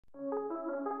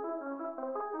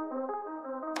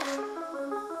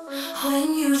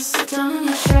When you sit down in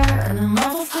your chair and a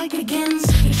Marvel fight begins,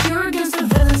 you cheer against the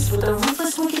villains for their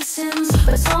ruthless wicked sins.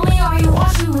 But tell me, are you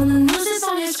watching when the news is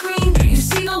on your screen? Do you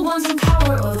see the ones in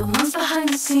power or the ones behind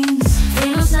the scenes?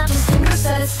 Thanos snapped his finger,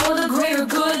 said it's for the greater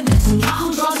good.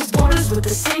 Netanyahu draws his borders with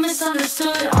the same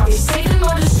misunderstood. Are you saving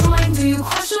or destroying? Do you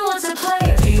question what's at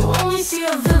play? Or do you only see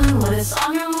a villain when it's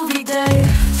on your movie day?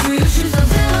 Do you choose the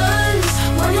villains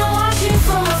when you're watching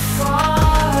from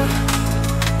afar?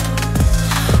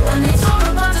 When they talk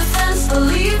about defense, but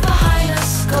leave behind a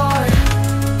scar.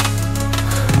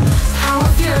 Power,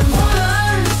 fear, and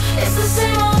wonders, it's the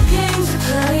same old game to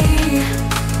play.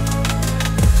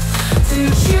 Do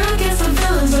you cheer against the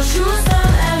villains or choose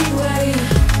them anyway?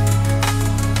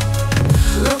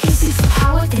 Look, he seeks the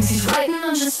power, thinks he's right and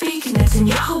unjust speaking.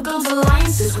 Netanyahu builds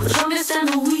alliances with the strongest and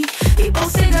the weak. They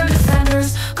both say they're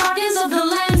defenders, guardians of the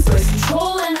land, but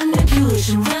control and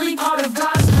manipulation really part of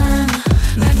God's plan.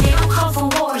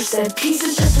 Said peace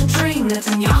is just a dream.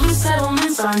 Netanyahu's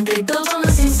settlements aren't they built on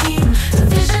the same scheme?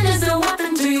 Division is their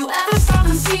weapon, do you ever stop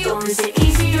and see? Or is it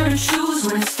easier to choose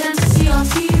when it's fantasy on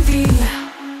TV?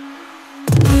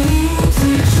 Do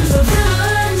you choose the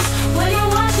villains when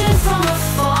you're watching from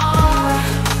afar?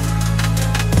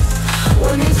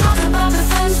 When they talk about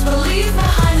defense but leave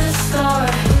behind a scar.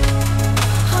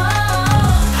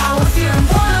 Power, fear, and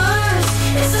borders,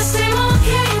 it's the same old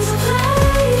game to play.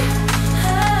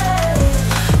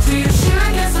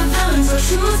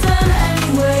 Choose them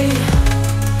anyway.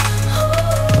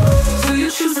 Do you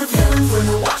choose the villains when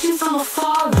you're watching from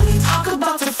afar? When you talk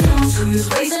about the films, who's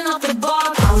raising up the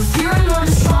bar? Power, fear, and or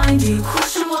destroying? Do you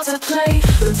question what's at play?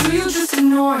 Or do you just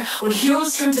ignore when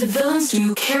heroes turn to villains? Do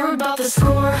you care about the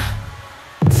score?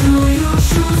 Do you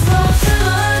choose the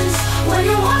villains when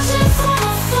you're watching from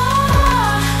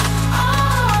afar?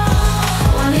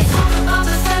 When they talk about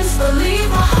defense but leave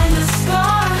behind a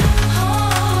scar.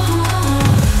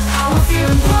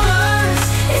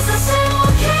 It's the same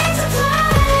old game to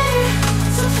play.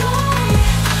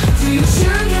 Do you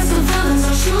cheer against the villains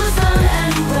or choose them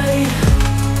anyway?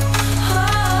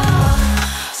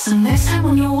 So next time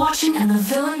when you're watching and the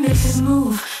villain makes his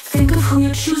move, think of who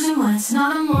you're choosing when it's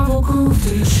not a Marvel groove. Do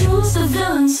you choose the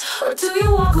villains or do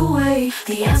you walk away?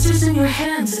 The answer's in your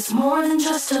hands, it's more than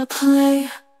just a play.